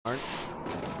aren't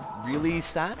really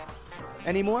sad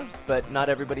anymore, but not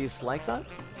everybody's like that.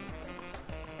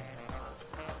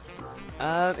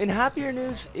 In happier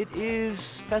news, it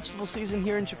is festival season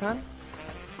here in Japan,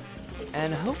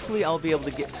 and hopefully I'll be able to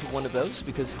get to one of those,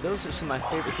 because those are some of my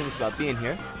favorite things about being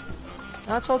here.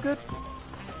 That's all good.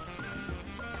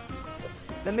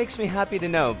 That makes me happy to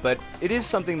know, but it is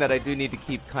something that I do need to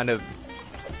keep kind of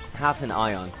half an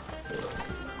eye on.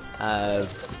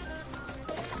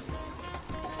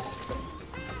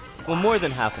 Well, more than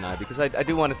half an eye, because I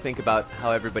do want to think about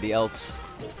how everybody else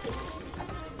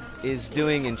is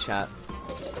doing in chat.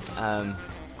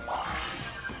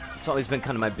 It's always been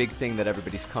kind of my big thing that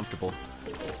everybody's comfortable.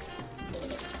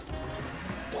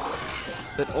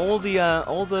 But all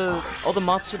the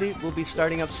Matsuri will be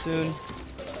starting up soon,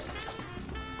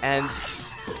 and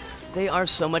they are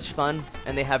so much fun,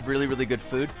 and they have really, really good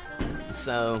food.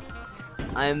 So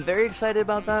I'm very excited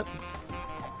about that.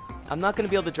 I'm not going to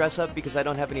be able to dress up because I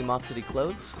don't have any Matsuri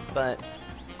clothes, but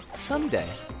someday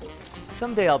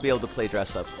I'll be able to play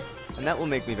dress up, and that will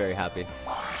make me very happy.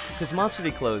 Because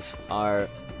Matsuri clothes are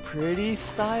pretty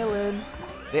styling.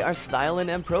 They are styling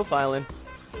and profiling.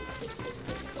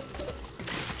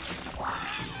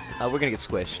 We're gonna get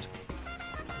squished.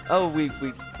 Oh,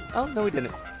 oh, no, we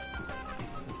didn't.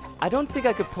 I don't think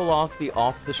I could pull off the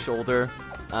off-the-shoulder,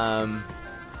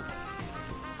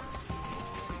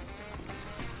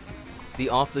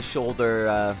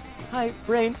 hi,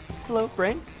 Brain. Hello,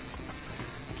 Brain.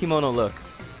 Kimono look.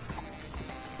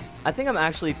 I think I'm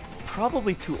actually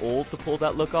probably too old to pull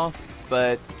that look off,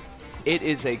 but it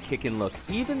is a kickin' look.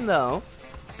 Even though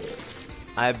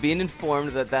I've been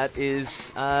informed that that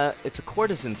is, it's a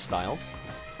courtesan style.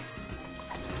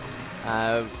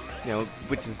 You know,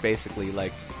 which is basically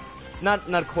like, not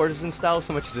a courtesan style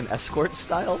so much as an escort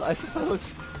style, I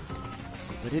suppose.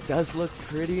 But it does look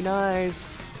pretty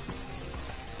nice.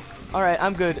 Alright,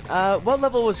 I'm good. What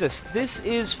level was this? This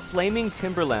is Flaming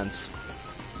Timberlands.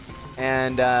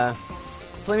 And,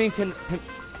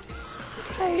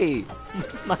 Hey!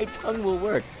 My tongue will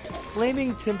work.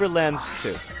 Flaming Timberlands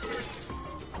 2.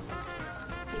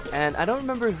 And I don't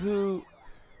remember who...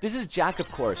 This is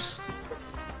jackofcourse.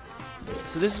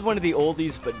 So this is one of the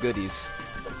oldies but goodies.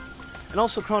 And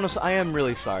also, Kronos, I am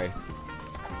really sorry.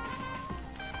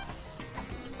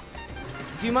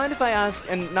 Do you mind if I ask,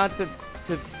 and not to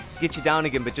get you down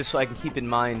again, but just so I can keep in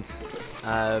mind,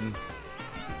 kind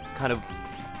of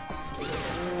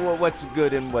what's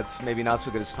good and what's maybe not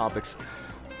so good as topics.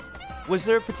 Was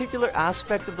there a particular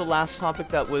aspect of the last topic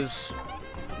that was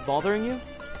bothering you?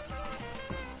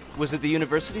 Was it the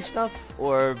university stuff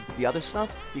or the other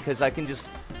stuff? Because I can just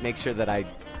make sure that I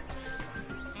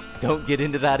don't get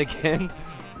into that again.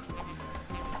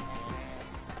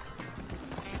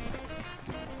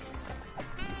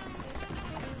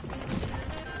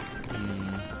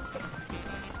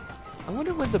 I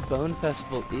wonder when the Bone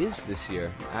Festival is this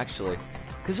year, actually.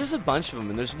 Because there's a bunch of them,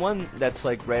 and there's one that's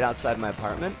like right outside my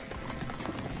apartment.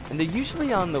 And they're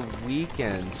usually on the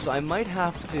weekends, so I might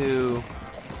have to...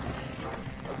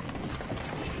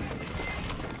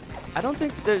 I don't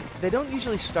think they don't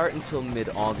usually start until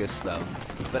mid-August, though.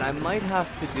 But I might have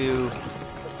to do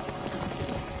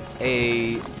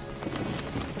a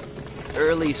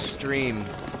early stream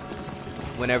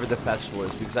whenever the festival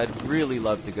is, because I'd really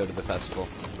love to go to the festival.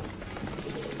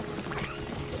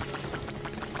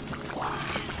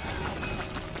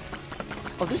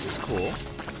 Oh, this is cool.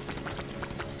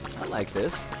 I like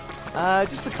this.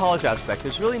 Just the college aspect.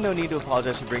 There's really no need to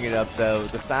apologize for bringing it up, though.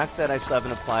 The fact that I still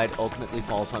haven't applied ultimately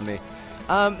falls on me.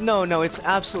 No, it's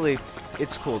absolutely...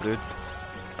 It's cool, dude.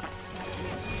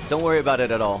 Don't worry about it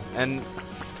at all. And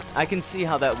I can see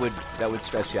how that would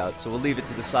stress you out, so we'll leave it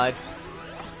to the side.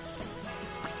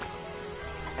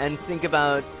 And think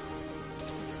about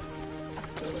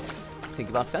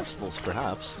festivals,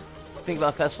 perhaps. Think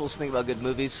about festivals, think about good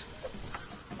movies.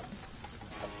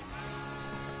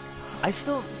 I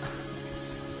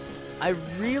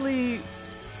really...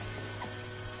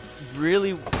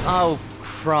 Oh,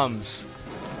 crumbs.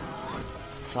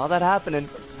 Saw that happening.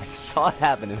 I saw it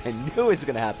happening. I knew it was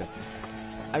gonna happen.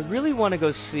 I really want to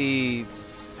go see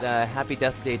the Happy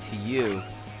Death Day to You,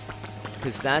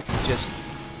 because that's just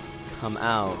come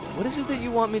out. What is it that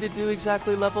you want me to do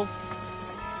exactly, Level?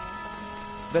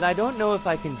 But I don't know if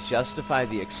I can justify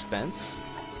the expense,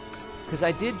 because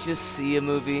I did just see a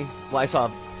movie. Well, I saw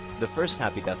the first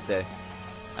Happy Death Day.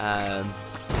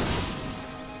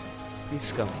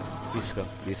 Bisco,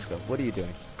 what are you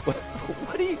doing?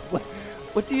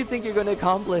 What do you think you're going to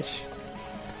accomplish?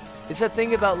 It's that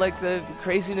thing about, like, the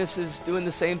craziness is doing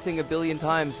the same thing a billion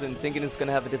times and thinking it's going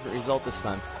to have a different result this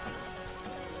time.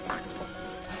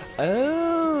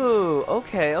 Oh,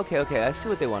 okay, okay, okay. I see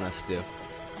what they want us to do.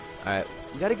 Alright,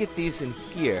 we gotta get these in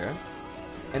here.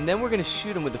 And then we're gonna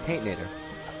shoot them with the PtaER.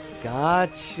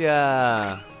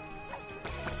 Gotcha.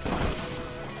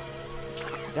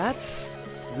 That's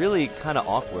really kind of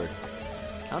awkward.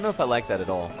 I don't know if I like that at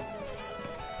all.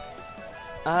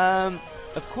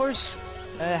 Of course,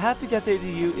 Happy Death Day to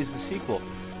You is the sequel.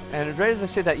 And right as I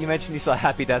said that, you mentioned you saw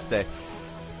Happy Death Day.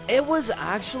 It was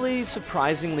actually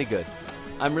surprisingly good.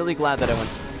 I'm really glad that I went...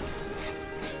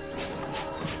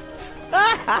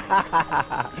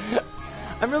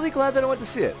 I'm really glad that I went to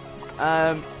see it.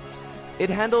 It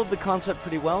handled the concept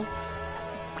pretty well.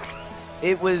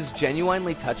 It was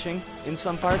genuinely touching in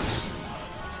some parts.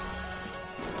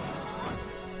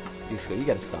 Disco, you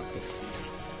gotta stop this.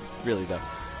 Really, though.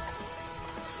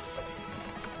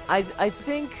 I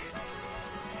think,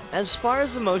 as far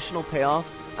as emotional payoff,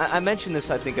 I mentioned this,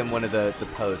 I think, in one of the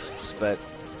posts, but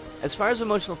as far as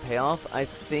emotional payoff, I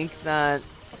think that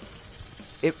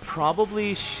it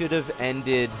probably should have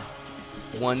ended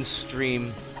one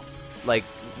stream, like,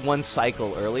 one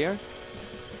cycle earlier.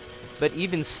 But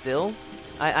even still,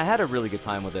 I had a really good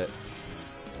time with it.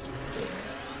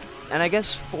 And I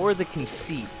guess for the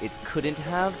conceit, it couldn't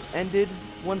have ended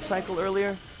one cycle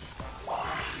earlier.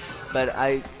 But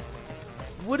I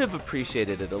would have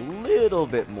appreciated it a little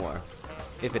bit more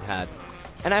if it had.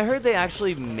 And I heard they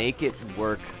actually make it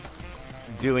work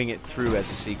doing it through as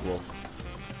a sequel.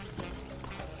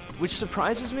 Which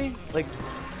surprises me. Like,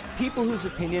 people whose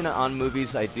opinion on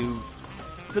movies I do,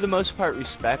 for the most part,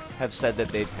 respect, have said that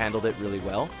they've handled it really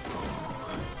well.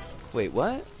 Wait,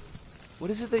 what? What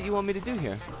is it that you want me to do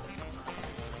here?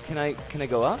 Can I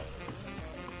go up?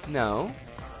 No.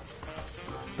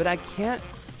 But I can't...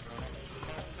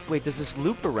 Wait, does this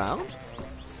loop around?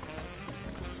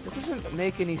 That doesn't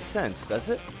make any sense, does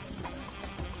it?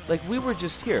 Like, we were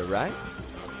just here, right?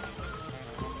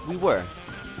 We were.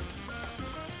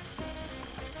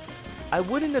 I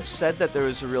wouldn't have said that there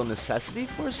was a real necessity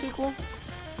for a sequel.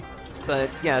 But,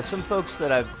 yeah, some folks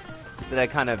that I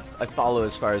follow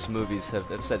as far as movies have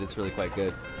said it's really quite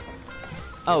good.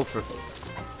 Oh, for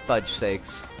fudge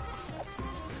sakes.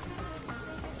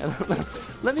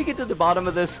 Let me get to the bottom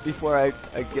of this before I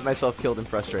get myself killed and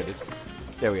frustrated.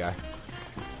 There we are.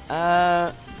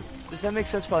 Does that make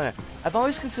sense? Probably not. I've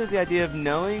always considered the idea of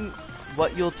knowing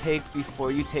what you'll take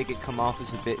before you take it come off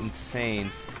as a bit insane.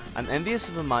 I'm envious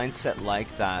of a mindset like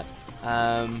that.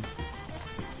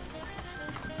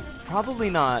 Probably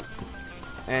not.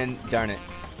 And darn it.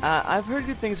 I've heard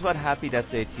good things about Happy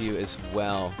Death Day to You as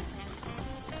well.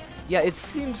 Yeah, it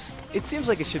seems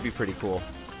like it should be pretty cool.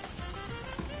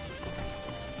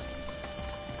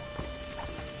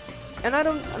 And I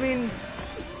mean,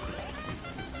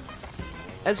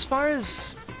 as far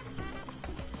as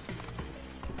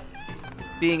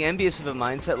being envious of a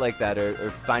mindset like that, or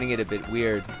finding it a bit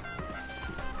weird,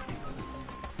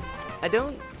 I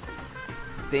don't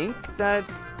think that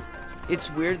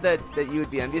it's weird that you would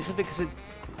be envious of it, because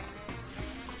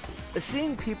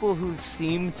seeing people who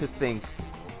seem to think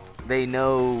they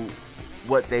know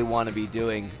what they want to be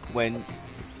doing when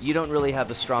you don't really have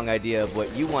a strong idea of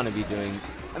what you want to be doing,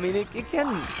 I mean, it can,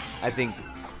 I think,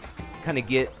 kind of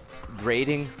get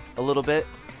grating a little bit,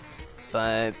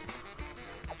 but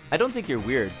I don't think you're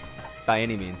weird by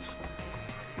any means.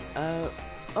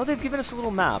 Oh, they've given us a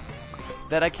little map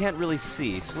that I can't really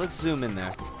see, so let's zoom in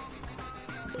there.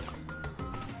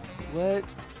 What?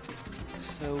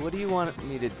 So what do you want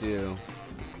me to do?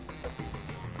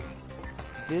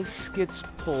 This gets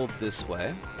pulled this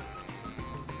way.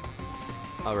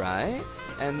 Alright.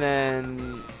 And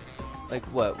then... like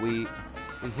what? We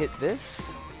hit this?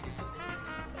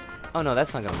 Oh no,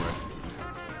 that's not gonna work.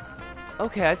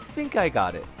 Okay, I think I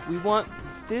got it. We want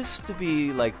this to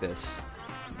be like this.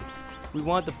 We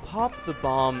want to pop the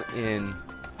bomb in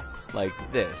like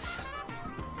this.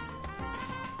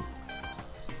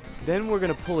 Then we're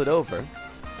gonna pull it over.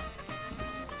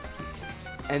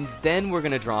 And then we're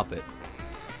gonna drop it.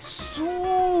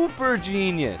 Super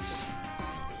genius!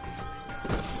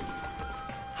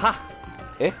 Ha!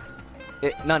 Eh?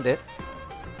 なんで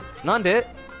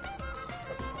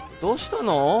どうした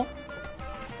の?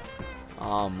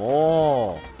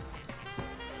 More.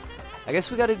 I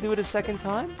guess we gotta do it a second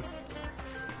time?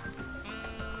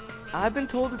 I've been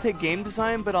told to take game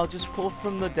design, but I'll just pull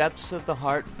from the depths of the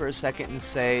heart for a second and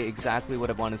say exactly what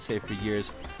I've wanted to say for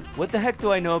years. What the heck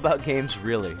do I know about games,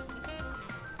 really?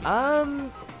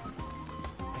 I'm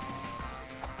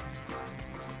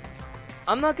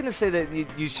not gonna say that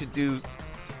you should do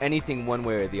anything one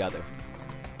way or the other.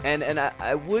 And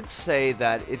I would say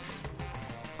that it's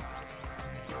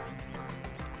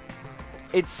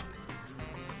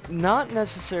not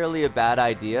necessarily a bad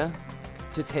idea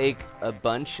to take a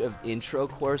bunch of intro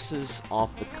courses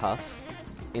off the cuff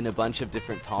in a bunch of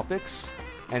different topics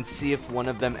and see if one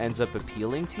of them ends up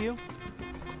appealing to you.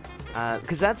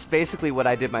 Because that's basically what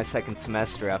I did my second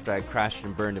semester after I crashed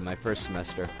and burned in my first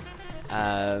semester.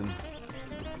 That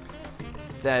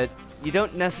you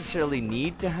don't necessarily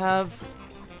need to have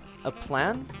a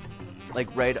plan, like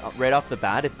right off the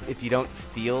bat, if you don't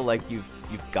feel like you've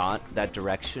got that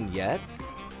direction yet.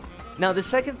 Now, the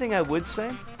second thing I would say,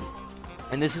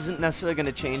 and this isn't necessarily going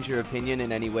to change your opinion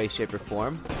in any way, shape, or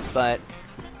form, but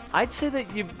I'd say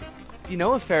that you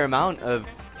know a fair amount of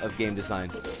game design,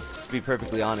 to be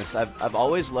perfectly honest. I've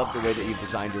always loved the way that you've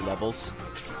designed your levels.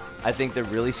 I think they're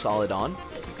really solid on,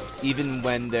 even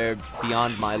when they're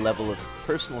beyond my level of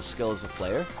personal skill as a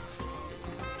player.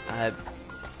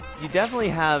 You definitely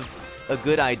have a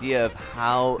good idea of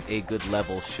how a good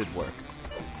level should work.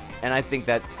 And I think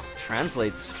that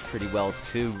translates pretty well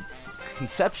to,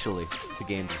 conceptually, to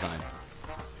game design.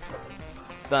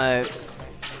 But,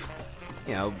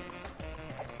 you know,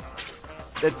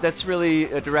 that's really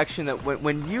a direction that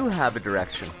when you have a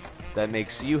direction that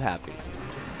makes you happy,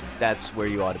 that's where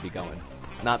you ought to be going.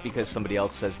 Not because somebody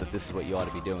else says that this is what you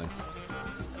ought to be doing.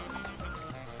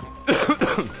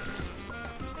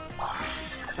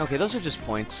 Okay, those are just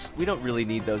points. We don't really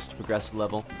need those to progress the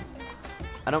level.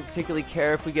 I don't particularly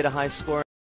care if we get a high score.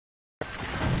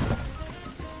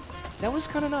 That was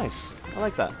kind of nice. I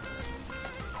like that.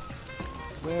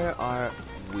 Where are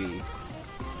we?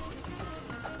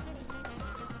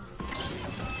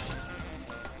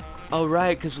 Oh,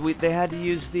 right, because they had to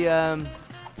use the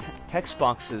text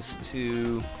boxes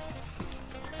to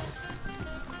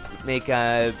make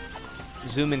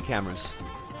zoom-in cameras.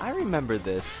 I remember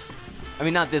this. I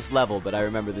mean, not this level, but I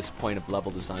remember this point of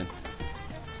level design.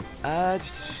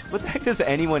 What the heck does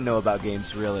anyone know about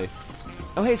games, really?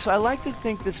 Oh, hey, so I like to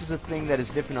think this is a thing that is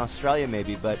different in Australia,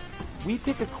 maybe, but we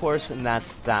pick a course and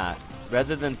that's that,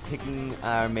 rather than picking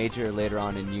our major later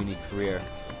on in uni career.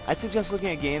 I'd suggest looking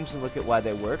at games and look at why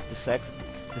they work, dissect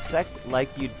like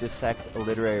you'd dissect a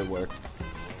literary work.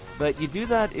 But you do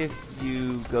that if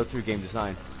you go through game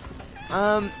design.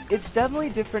 It's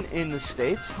definitely different in the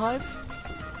States, Hive.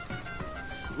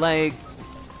 Like,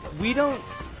 we don't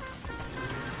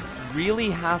really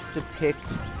have to pick...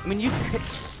 I mean, you pick...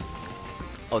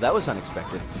 Oh, that was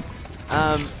unexpected.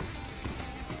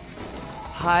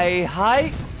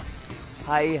 Hi.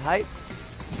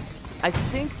 I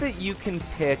think that you can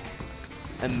pick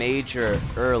a major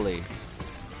early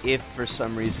if for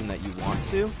some reason that you want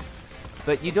to,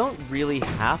 but you don't really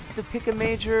have to pick a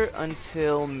major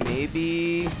until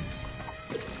maybe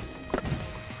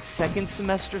second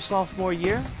semester sophomore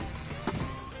year.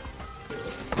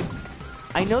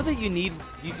 I know that you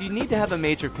need to have a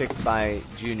major picked by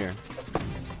junior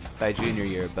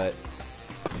year, but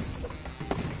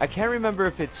I can't remember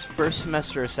if it's first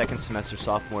semester or second semester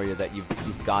sophomore year that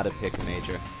you've got to pick a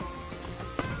major.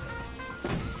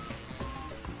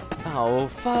 Oh,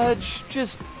 fudge!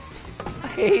 I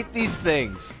hate these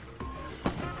things.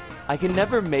 I can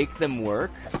never make them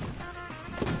work,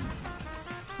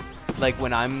 like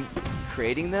when I'm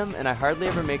creating them, and I hardly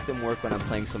ever make them work when I'm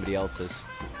playing somebody else's.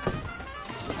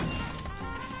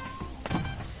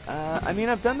 I mean,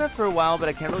 I've done that for a while, but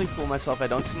I can't really fool myself. I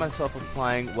don't see myself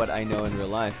applying what I know in real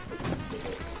life.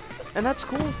 And that's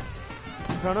cool.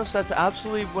 Kronos, that's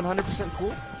absolutely 100%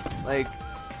 cool. Like,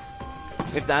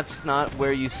 if that's not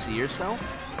where you see yourself,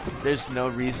 there's no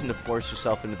reason to force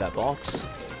yourself into that box.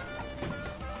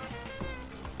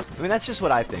 I mean, that's just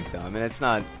what I think, though. I mean, it's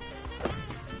not...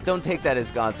 Don't take that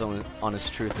as God's own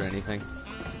honest truth or anything.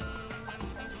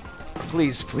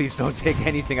 Please, please don't take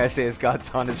anything I say as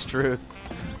God's honest truth.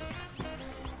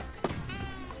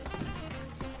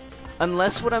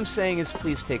 Unless what I'm saying is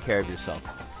please take care of yourself.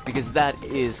 Because that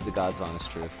is the God's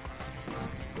honest truth.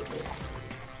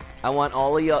 I want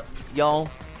all of y'all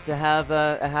to have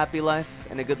a happy life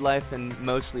and a good life and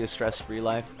mostly a stress-free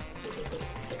life.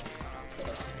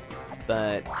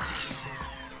 But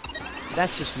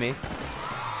that's just me.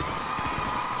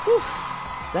 Whew.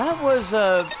 That was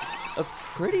a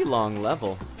pretty long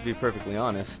level, to be perfectly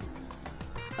honest.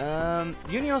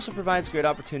 Uni also provides great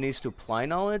opportunities to apply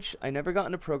knowledge. I never got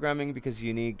into programming because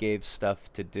uni gave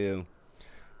stuff to do.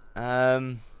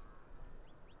 I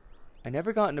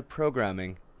never got into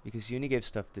programming because uni gave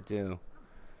stuff to do. I'm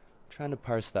trying to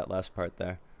parse that last part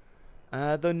there.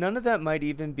 Though none of that might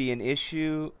even be an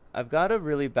issue, I've got a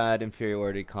really bad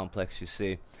inferiority complex, you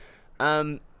see.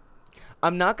 I'm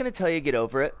not going to tell you get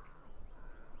over it,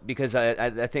 because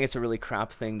I think it's a really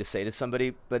crap thing to say to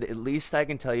somebody, but at least I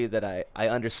can tell you that I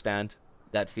understand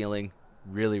that feeling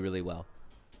really, really well.